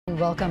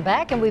Welcome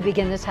back, and we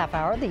begin this half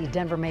hour, the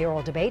Denver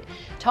mayoral debate,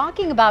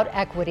 talking about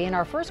equity. And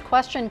our first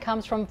question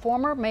comes from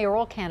former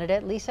mayoral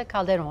candidate Lisa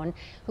Calderón,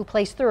 who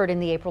placed third in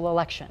the April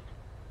election.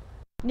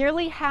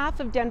 Nearly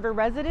half of Denver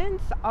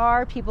residents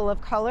are people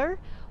of color,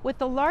 with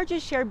the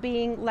largest share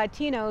being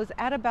Latinos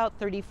at about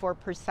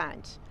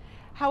 34%.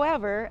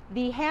 However,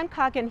 the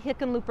Hancock and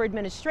Hickenlooper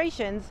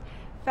administrations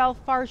fell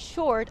far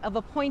short of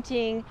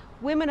appointing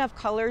women of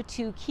color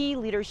to key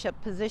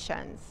leadership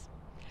positions.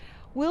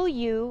 Will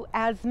you,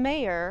 as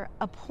mayor,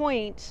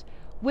 appoint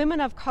women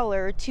of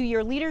color to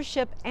your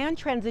leadership and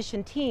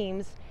transition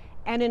teams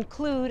and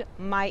include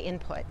my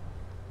input?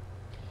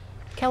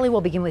 Kelly,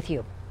 we'll begin with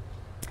you.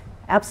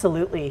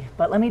 Absolutely,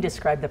 but let me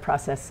describe the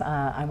process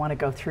I want to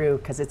go through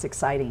because it's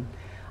exciting.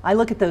 I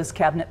look at those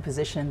cabinet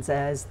positions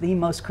as the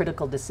most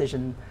critical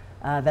decision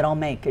that I'll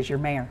make as your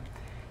mayor.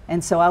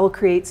 And so I will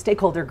create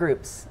stakeholder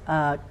groups,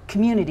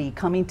 community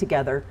coming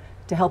together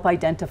to help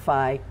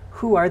identify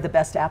who are the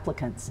best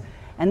applicants.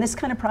 And this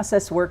kind of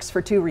process works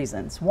for two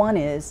reasons. One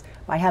is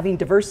by having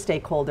diverse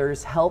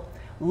stakeholders help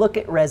look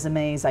at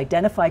resumes,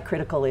 identify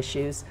critical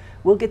issues,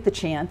 we'll get the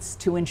chance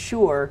to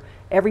ensure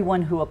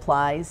everyone who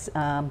applies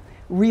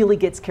really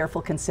gets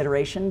careful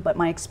consideration. But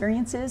my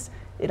experience is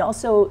it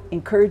also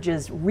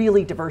encourages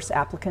really diverse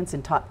applicants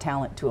and top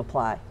talent to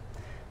apply.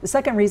 The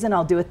second reason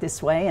I'll do it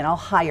this way, and I'll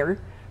hire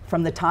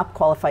from the top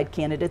qualified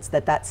candidates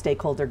that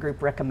stakeholder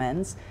group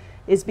recommends,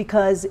 is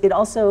because it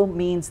also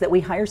means that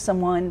we hire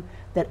someone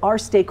that our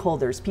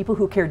stakeholders, people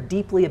who care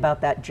deeply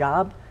about that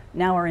job,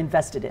 now are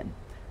invested in,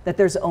 that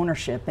there's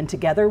ownership, and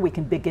together we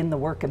can begin the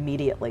work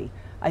immediately.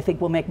 I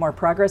think we'll make more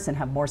progress and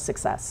have more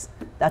success.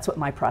 That's what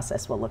my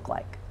process will look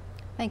like.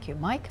 Thank you.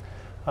 Mike?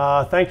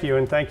 Thank you,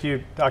 and thank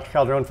you, Dr.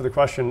 Calderón, for the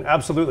question.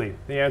 Absolutely.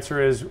 The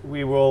answer is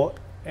we will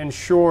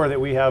ensure that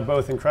we have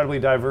both incredibly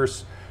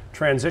diverse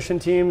transition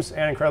teams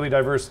and incredibly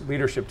diverse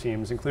leadership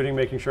teams, including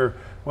making sure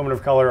women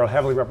of color are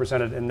heavily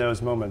represented in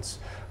those moments.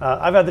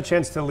 I've had the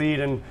chance to lead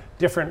in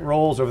different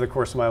roles over the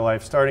course of my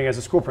life, starting as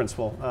a school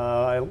principal.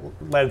 I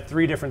led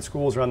 3 different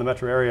schools around the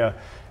metro area.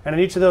 And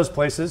in each of those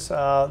places,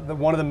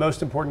 one of the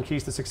most important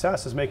keys to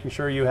success is making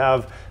sure you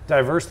have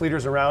diverse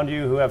leaders around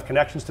you who have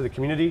connections to the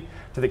community,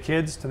 to the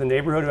kids, to the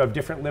neighborhood, who have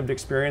different lived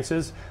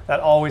experiences. That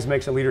always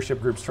makes a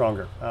leadership group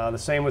stronger. The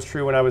same was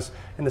true when I was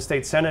in the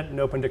state Senate and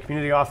opened a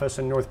community office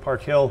in North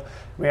Park Hill.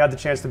 We had the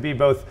chance to be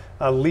both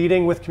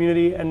leading with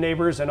community and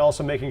neighbors and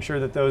also making sure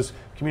that those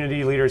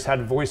community leaders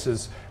had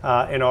voices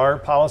in our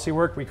policy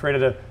work. We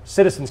created a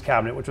citizens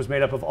cabinet, which was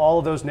made up of all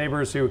of those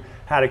neighbors who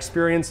had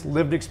experience,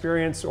 lived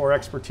experience, or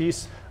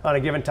expertise on a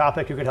given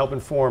topic who could help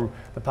inform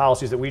the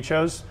policies that we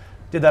chose.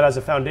 Did that as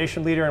a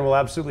foundation leader, and we'll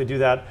absolutely do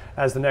that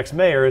as the next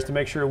mayor, is to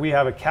make sure we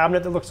have a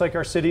cabinet that looks like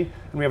our city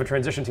and we have a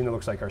transition team that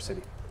looks like our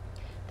city.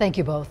 Thank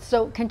you both.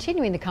 So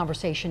continuing the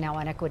conversation now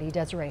on equity,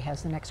 Desiree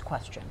has the next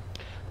question.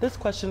 This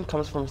question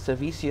comes from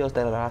Servicios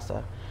de la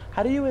Raza.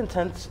 How do you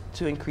intend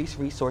to increase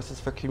resources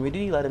for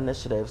community-led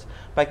initiatives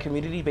by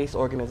community-based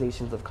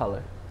organizations of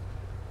color?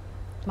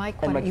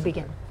 Mike, why don't you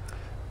begin?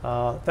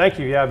 Thank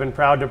you. Yeah, I've been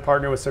proud to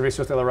partner with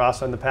Servicios de la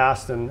Raza in the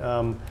past, and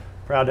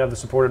proud to have the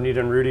support of Nita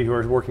and Rudy, who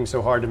are working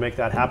so hard to make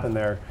that happen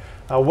there.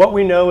 What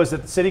we know is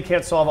that the city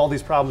can't solve all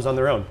these problems on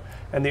their own.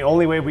 And the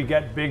only way we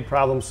get big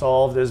problems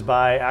solved is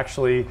by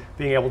actually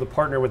being able to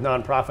partner with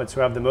nonprofits who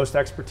have the most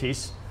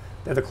expertise,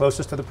 they're the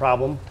closest to the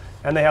problem,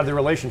 and they have the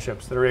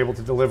relationships that are able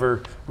to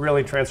deliver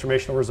really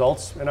transformational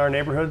results in our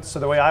neighborhoods. So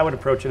the way I would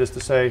approach it is to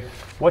say,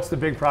 what's the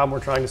big problem we're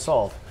trying to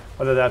solve?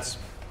 Whether that's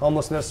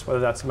homelessness,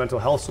 whether that's mental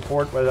health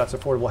support, whether that's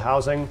affordable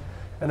housing,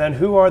 and then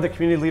who are the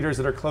community leaders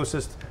that are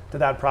closest to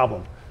that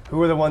problem?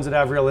 Who are the ones that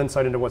have real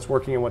insight into what's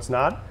working and what's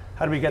not?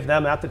 How do we get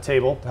them at the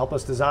table to help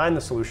us design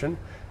the solution,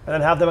 and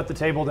then have them at the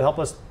table to help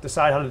us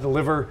decide how to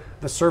deliver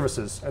the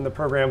services and the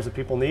programs that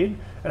people need,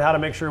 and how to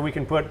make sure we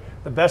can put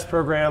the best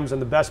programs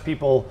and the best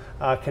people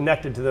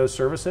connected to those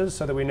services,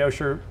 so that we know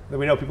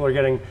people are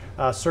getting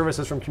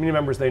services from community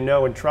members they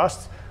know and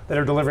trust that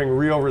are delivering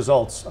real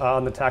results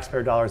on the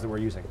taxpayer dollars that we're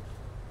using.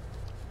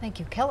 Thank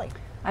you. Kelly?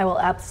 I will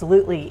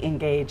absolutely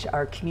engage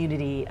our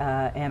community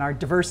and our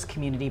diverse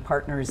community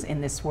partners in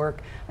this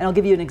work. And I'll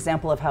give you an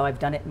example of how I've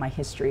done it in my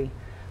history.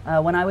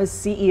 When I was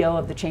CEO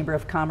of the Chamber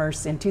of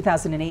Commerce in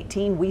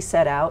 2018, we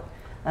set out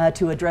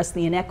to address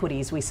the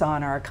inequities we saw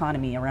in our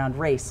economy around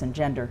race and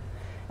gender.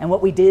 And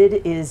what we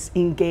did is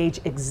engage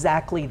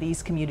exactly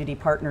these community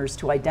partners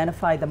to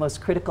identify the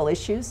most critical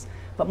issues,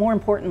 but more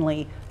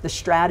importantly, the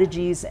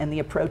strategies and the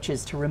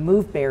approaches to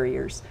remove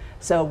barriers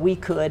so we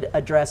could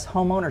address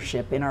home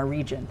ownership in our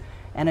region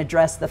and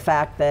address the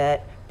fact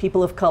that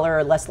people of color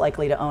are less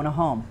likely to own a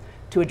home,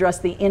 to address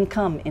the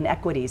income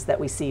inequities that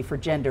we see for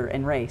gender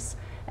and race,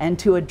 and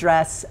to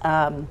address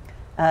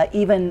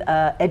even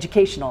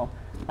educational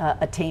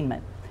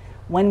attainment.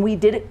 When we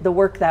did the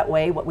work that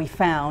way, what we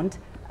found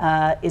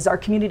is our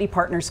community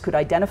partners could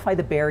identify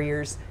the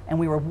barriers, and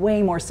we were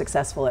way more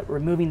successful at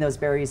removing those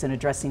barriers and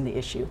addressing the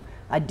issue.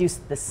 I'd do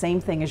the same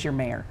thing as your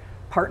mayor,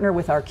 partner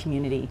with our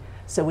community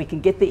so we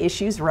can get the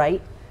issues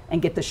right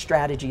and get the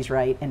strategies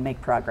right and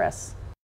make progress.